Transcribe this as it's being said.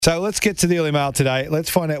So let's get to the early mail today. Let's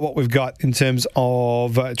find out what we've got in terms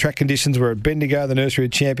of track conditions. We're at Bendigo, the Nursery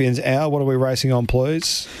of Champions. Al, what are we racing on,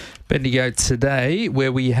 please? Bendigo today,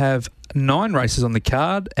 where we have 9 races on the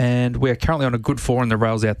card, and we're currently on a good 4 and the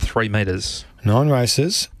rail's out 3 metres. 9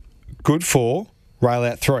 races, good 4, rail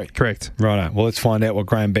out 3. Correct. Righto. Well, let's find out what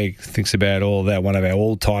Graham Begg thinks about all of that. One of our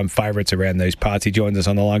all-time favourites around these parts. He joins us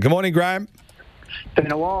on the line. Good morning, Graham.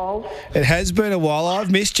 Been a while. It has been a while. I've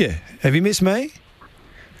missed you. Have you missed me?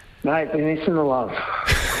 Mate, been missing the love.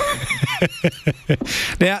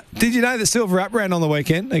 Now, did you know that Silver Up ran on the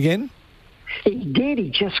weekend again? He did.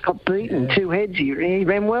 He just got beaten 2 heads. He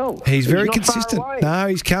ran well. He's very not consistent. far away. No,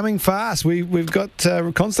 he's coming fast. We've got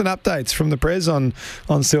constant updates from the Prez on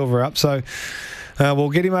Silver Up. So we'll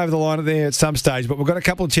get him over the line there at some stage. But we've got a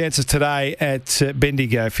couple of chances today at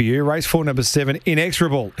Bendigo for you. Race 4, number 7,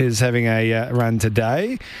 Inexorable, is having a run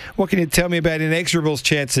today. What can you tell me about Inexorable's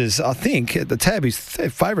chances? I think at the tab he's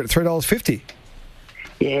favourite at $3.50.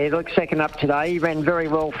 Yeah, look, second up today. He ran very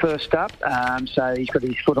well first up, so he's got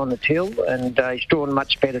his foot on the till, and he's drawn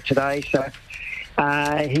much better today. So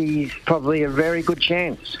he's probably a very good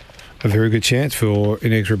chance. A very good chance for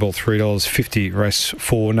Inexorable, $3.50, race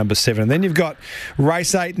 4, number 7. And then you've got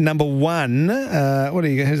race 8, number 1.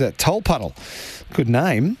 Who's that? Toll Puddle. Good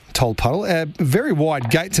name, Toll Puddle. Very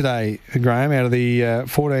wide gate today, Graham, out of the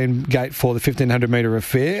 14 gate for the 1,500 metre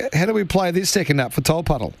affair. How do we play this second up for Toll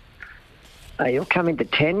Puddle? He'll come into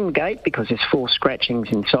 10 gate because there's 4 scratchings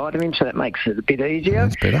inside of him, so that makes it a bit easier.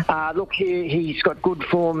 That's better. Look, he's got good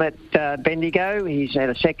form at Bendigo. He's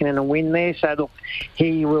had a second and a win there, so look,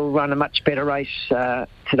 he will run a much better race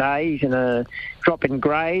today. He's in a drop in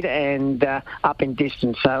grade and up in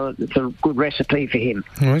distance, so it's a good recipe for him.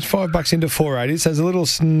 Well, it's $5 into 480, so there's a little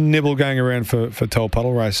nibble going around for Toll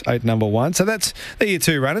Puddle, race 8, number 1. So they're your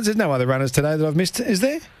 2 runners. There's no other runners today that I've missed, is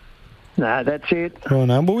there? No, that's it. Well,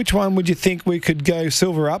 no. Well, which one would you think we could go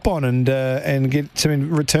Silver Up on and get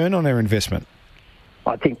some return on our investment?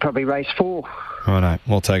 I think probably race 4. Oh, no.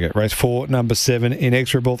 We'll take it. Race 4, number 7,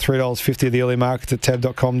 Inexorable, $3.50 at the early market at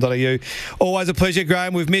tab.com.au. Always a pleasure,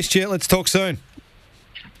 Graham. We've missed you. Let's talk soon.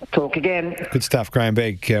 Talk again. Good stuff, Graham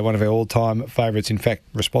Begg, one of our all-time favourites. In fact,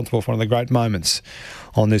 responsible for one of the great moments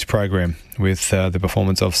on this program with the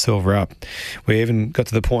performance of Silver Up. We even got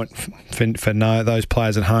to the point for those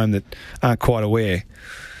players at home that aren't quite aware.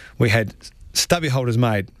 We had stubby holders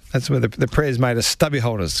made. That's where the Prez made us stubby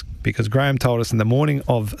holders, because Graham told us in the morning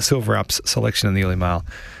of Silver Up's selection in the early mail,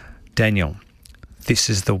 Daniel,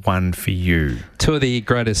 this is the one for you. 2 of the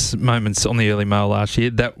Greatest moments on the early mail last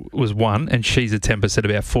year, that was one, and She's a Tempest at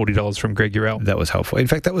about $40 from Greg Urell. That was helpful. In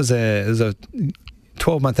fact, that was a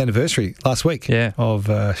 12-month anniversary last week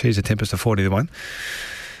of She's a Tempest, a 40 to 1.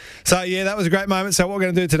 So, yeah, that was a great moment. So what we're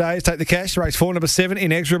going to do today is take the cash, race 4, number 7,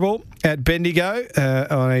 Inexorable, at Bendigo,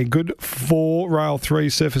 on a good 4 rail 3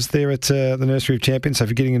 surface there at the Nursery of Champions. So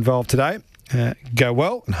if you're getting involved today, go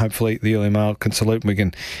well, and hopefully the early mail can salute and we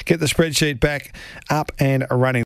can get the spreadsheet back up and running.